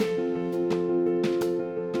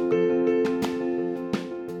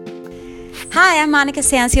Hi, I'm Monica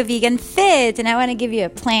Sancio, Vegan Fit, and I want to give you a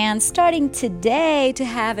plan starting today to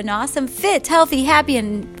have an awesome, fit, healthy, happy,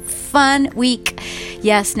 and fun week.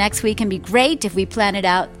 Yes, next week can be great if we plan it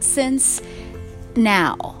out since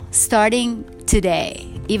now, starting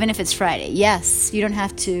today, even if it's Friday. Yes, you don't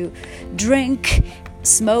have to drink,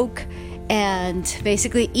 smoke, and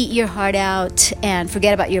basically eat your heart out and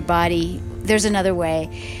forget about your body. There's another way.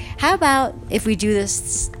 How about if we do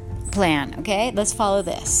this plan, okay? Let's follow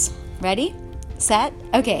this. Ready? Set?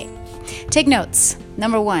 Okay. Take notes.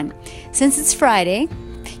 Number 1, since it's Friday,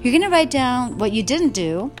 you're going to write down what you didn't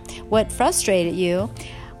do, what frustrated you,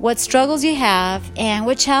 what struggles you have, and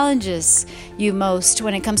what challenges you most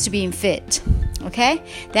when it comes to being fit. Okay?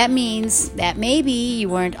 That means that maybe you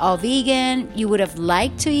weren't all vegan, you would have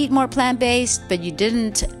liked to eat more plant-based, but you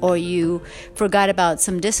didn't, or you forgot about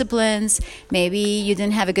some disciplines. Maybe you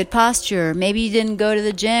didn't have a good posture. Maybe you didn't go to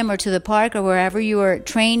the gym or to the park or wherever you were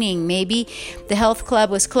training. Maybe the health club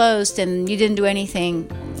was closed and you didn't do anything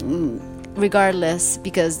regardless,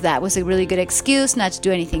 because that was a really good excuse not to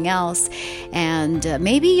do anything else. And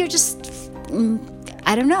maybe you're just,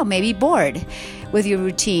 maybe bored with your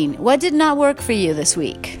routine. What did not work for you this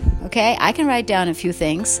week? Okay, I can write down a few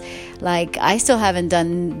things. Like, I still haven't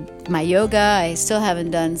done my yoga, I still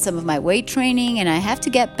haven't done some of my weight training, and I have to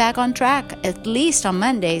get back on track at least on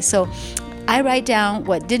Monday. So I write down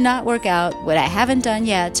what did not work out, what I haven't done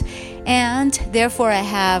yet, and therefore I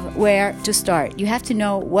have where to start. You have to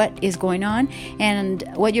know what is going on and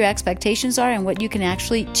what your expectations are and what you can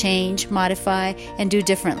actually change, modify, and do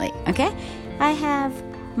differently. Okay? I have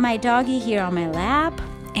my doggy here on my lap,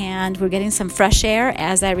 and we're getting some fresh air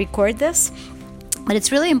as I record this. But it's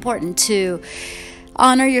really important to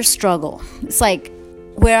honor your struggle. It's like,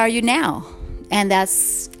 where are you now? And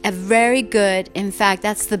that's a very good, in fact,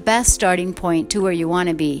 that's the best starting point to where you want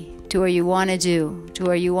to be, to where you want to do, to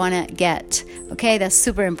where you want to get. Okay, that's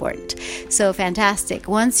super important. So fantastic.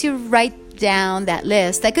 Once you write down that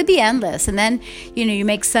list, that could be endless, and then, you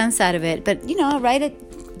make sense out of it. But, write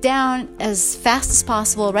it down as fast as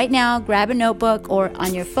possible. Right now, grab a notebook or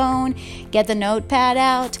on your phone, get the notepad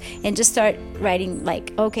out, and just start writing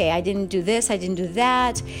like, okay, I didn't do this, I didn't do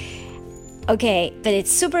that. Okay, but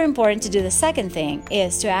it's super important to do the second thing,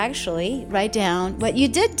 is to actually write down what you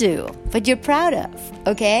did do, what you're proud of,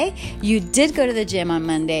 okay? You did go to the gym on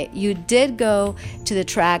Monday. You did go to the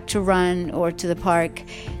track to run or to the park.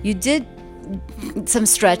 You did some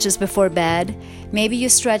stretches before bed. Maybe you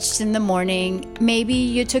stretched in the morning. Maybe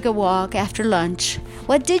you took a walk after lunch.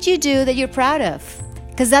 What did you do that you're proud of?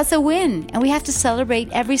 Because that's a win, and we have to celebrate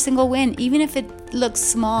every single win, even if it looks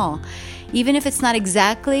small. Even if it's not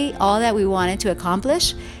exactly all that we wanted to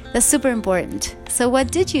accomplish, that's super important. So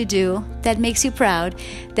what did you do that makes you proud,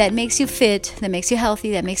 that makes you fit, that makes you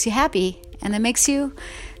healthy, that makes you happy, and that makes you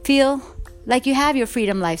feel like you have your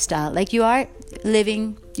freedom lifestyle, like you are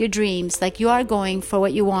living your dreams, like you are going for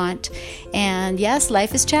what you want? And yes,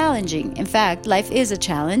 life is challenging. In fact, life is a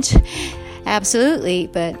challenge. Absolutely.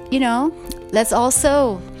 But, let's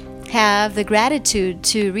also have the gratitude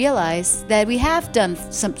to realize that we have done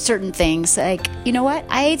some certain things. Like,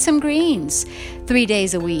 I ate some greens 3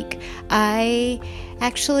 days a week. I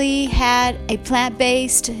actually had a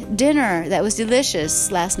plant-based dinner that was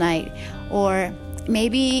delicious last night. Or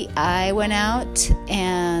maybe I went out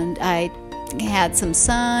and I had some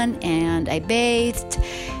sun and I bathed.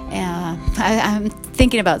 I'm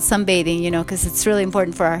thinking about sunbathing, because it's really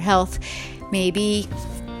important for our health. Maybe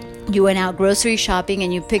you went out grocery shopping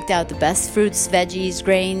and you picked out the best fruits, veggies,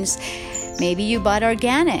 grains. Maybe you bought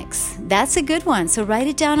organics. That's a good one. So write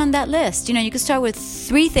it down on that list. You can start with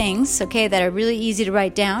 3 things, okay, that are really easy to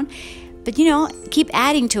write down. But, keep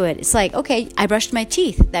adding to it. It's like, okay, I brushed my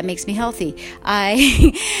teeth. That makes me healthy.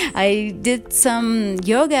 I did some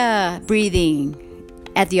yoga breathing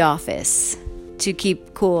at the office to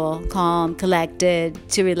keep cool, calm, collected,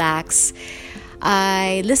 to relax.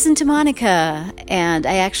 I listened to Monica, and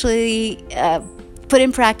I actually put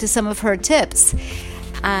in practice some of her tips.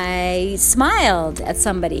 I smiled at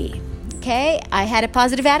somebody, okay? I had a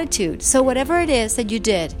positive attitude. So whatever it is that you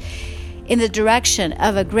did in the direction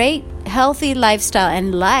of a great, healthy lifestyle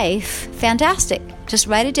and life, fantastic. Just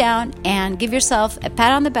write it down and give yourself a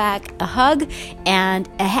pat on the back, a hug, and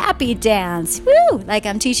a happy dance. Woo! Like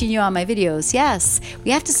I'm teaching you on my videos. Yes,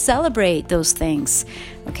 we have to celebrate those things.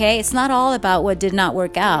 Okay? It's not all about what did not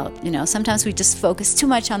work out. Sometimes we just focus too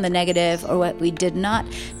much on the negative or what we did not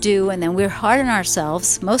do, and then we're hard on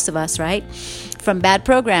ourselves, most of us, right? From bad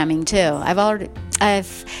programming too.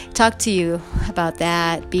 I've talked to you about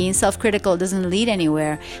that. Being self-critical doesn't lead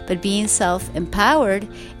anywhere, but being self-empowered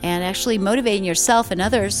and actually motivating yourself and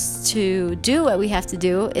others to do what we have to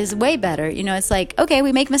do is way better. It's like, okay,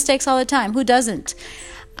 we make mistakes all the time. Who doesn't?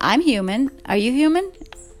 I'm human. Are you human?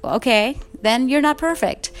 Okay, then you're not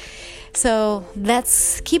perfect. So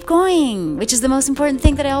let's keep going, which is the most important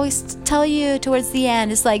thing that I always tell you towards the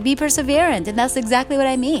end. It's like, be perseverant, and that's exactly what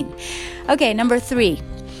I mean. Okay, number 3.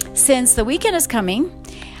 Since the weekend is coming,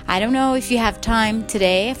 I don't know if you have time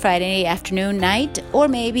today, Friday afternoon, night, or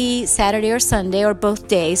maybe Saturday or Sunday, or both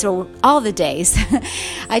days, or all the days.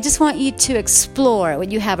 I just want you to explore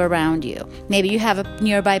what you have around you. Maybe you have a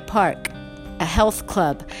nearby park, a health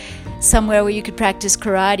club, somewhere where you could practice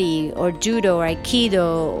karate or judo or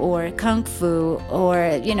aikido or kung fu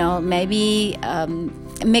or, maybe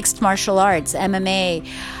mixed martial arts, MMA.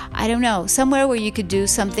 I don't know, somewhere where you could do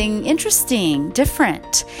something interesting,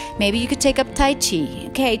 different. Maybe you could take up Tai Chi.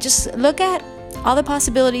 Okay, just look at all the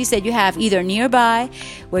possibilities that you have, either nearby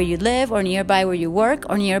where you live or nearby where you work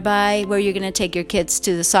or nearby where you're going to take your kids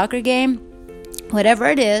to the soccer game. Whatever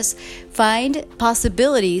it is, find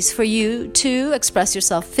possibilities for you to express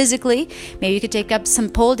yourself physically. Maybe you could take up some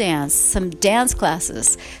pole dance, some dance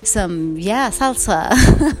classes, salsa.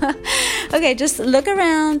 Okay, just look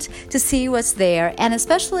around to see what's there. And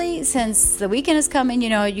especially since the weekend is coming,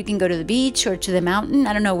 you can go to the beach or to the mountain.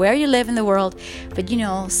 I don't know where you live in the world, but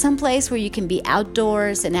someplace where you can be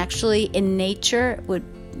outdoors and actually in nature would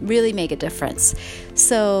really make a difference.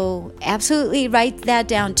 So absolutely write that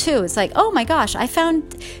down too. It's like, oh my gosh, I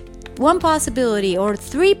found one possibility or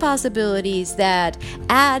 3 possibilities that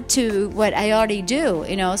add to what I already do.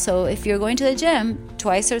 So if you're going to the gym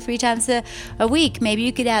twice or 3 times a week, maybe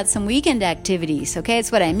you could add some weekend activities. Okay,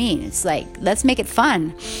 it's what I mean. It's like, let's make it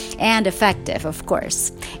fun and effective, of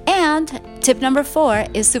course. And tip number 4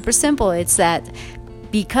 is super simple. It's that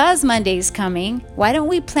because Monday's coming, why don't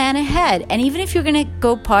we plan ahead? And even if you're going to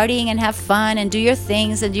go partying and have fun and do your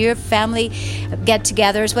things and do your family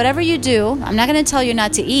get-togethers, whatever you do, I'm not going to tell you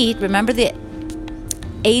not to eat. Remember the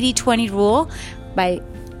 80-20 rule by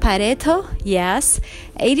Pareto? Yes.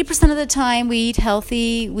 80% of the time we eat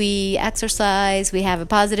healthy, we exercise, we have a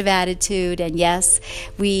positive attitude, and yes,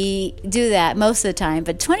 we do that most of the time.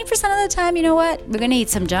 But 20% of the time, you know what? We're going to eat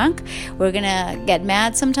some junk. We're going to get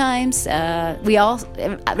mad sometimes. We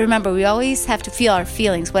always have to feel our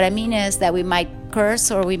feelings. What I mean is that we might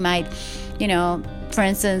curse or we might, for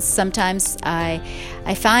instance, sometimes I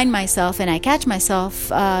find myself and I catch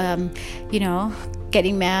myself,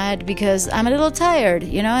 getting mad because I'm a little tired,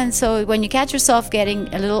 and so when you catch yourself getting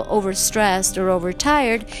a little overstressed or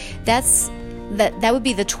overtired, that would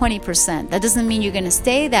be the 20%. That doesn't mean you're going to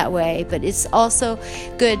stay that way, but it's also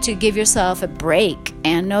good to give yourself a break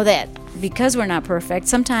and know that because we're not perfect,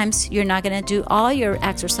 sometimes you're not going to do all your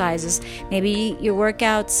exercises. Maybe your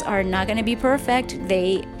workouts are not going to be perfect.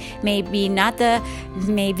 They may be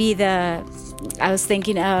I was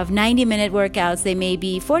thinking of 90-minute workouts. They may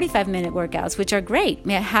be 45-minute workouts, which are great.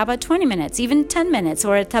 How about 20 minutes, even 10 minutes,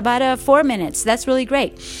 or a Tabata 4 minutes? That's really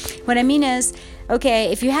great. What I mean is,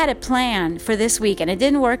 okay, if you had a plan for this week and it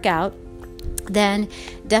didn't work out, then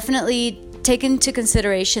definitely take into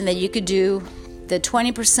consideration that you could do the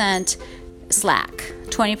 20% slack,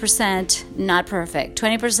 20% not perfect,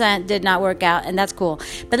 20% did not work out, and that's cool.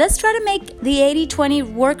 But let's try to make the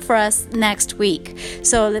 80-20 work for us next week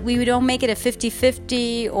so that we don't make it a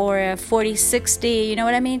 50-50 or a 40-60, you know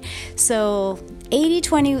what I mean? So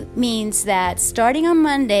 80-20 means that starting on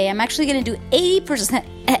Monday, I'm actually going to do 80%,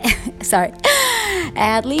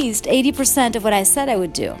 at least 80% of what I said I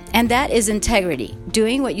would do. And that is integrity,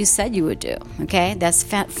 doing what you said you would do, okay? That's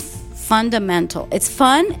fundamental. It's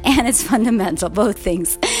fun and it's fundamental, both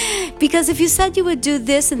things. Because if you said you would do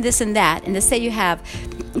this and this and that, and let's say you have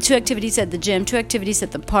 2 activities at the gym, 2 activities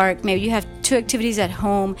at the park, maybe you have 2 activities at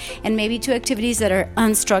home, and maybe 2 activities that are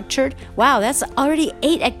unstructured. Wow, that's already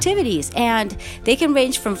 8 activities, and they can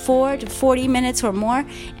range from 4 to 40 minutes or more,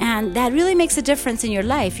 and that really makes a difference in your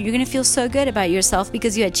life. You're going to feel so good about yourself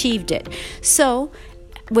because you achieved it. So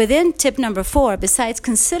within tip number 4, besides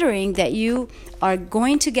considering that you are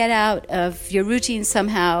going to get out of your routine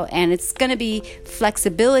somehow, and it's going to be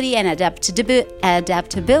flexibility and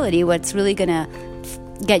adaptability, what's really going to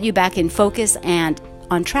get you back in focus and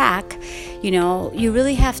on track, you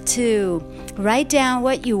really have to write down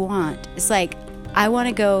what you want. It's like, I want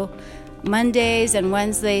to go Mondays and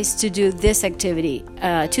Wednesdays to do this activity,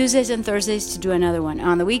 Tuesdays and Thursdays to do another one.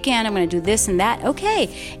 On the weekend, I'm going to do this and that.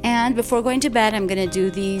 Okay. And before going to bed, I'm going to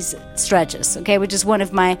do these stretches, okay, which is one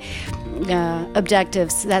of my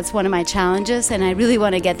objectives. That's one of my challenges, and I really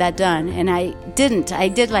want to get that done. And I didn't. I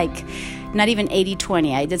did like not even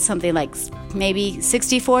 80-20. I did something like maybe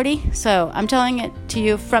 60-40. So I'm telling it to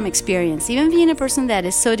you from experience. Even being a person that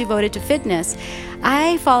is so devoted to fitness,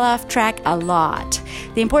 I fall off track a lot.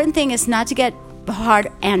 The important thing is not to get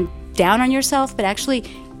hard and down on yourself, but actually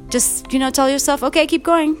just, tell yourself, okay, keep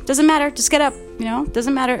going. Doesn't matter. Just get up.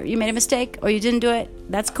 Doesn't matter. You made a mistake or you didn't do it.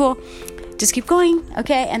 That's cool. Just keep going,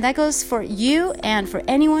 okay? And that goes for you and for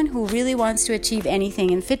anyone who really wants to achieve anything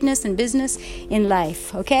in fitness and business, in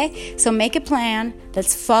life, okay? So make a plan.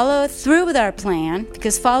 Let's follow through with our plan,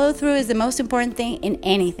 because follow through is the most important thing in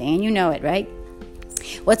anything, and you know it, right?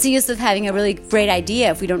 What's the use of having a really great idea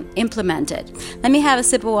if we don't implement it? Let me have a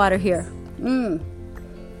sip of water here.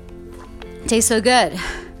 Tastes so good.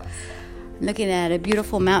 I'm looking at a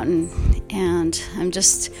beautiful mountain, and I'm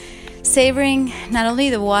just savoring not only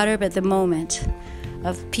the water, but the moment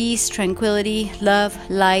of peace, tranquility, love,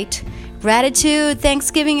 light, gratitude.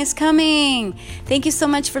 Thanksgiving is coming. Thank you so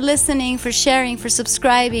much for listening, for sharing, for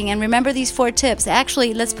subscribing. And remember these 4 tips.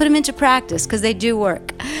 Actually, let's put them into practice because they do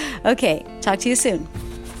work. Okay, talk to you soon.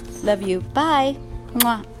 Love you. Bye.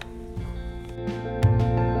 Mwah.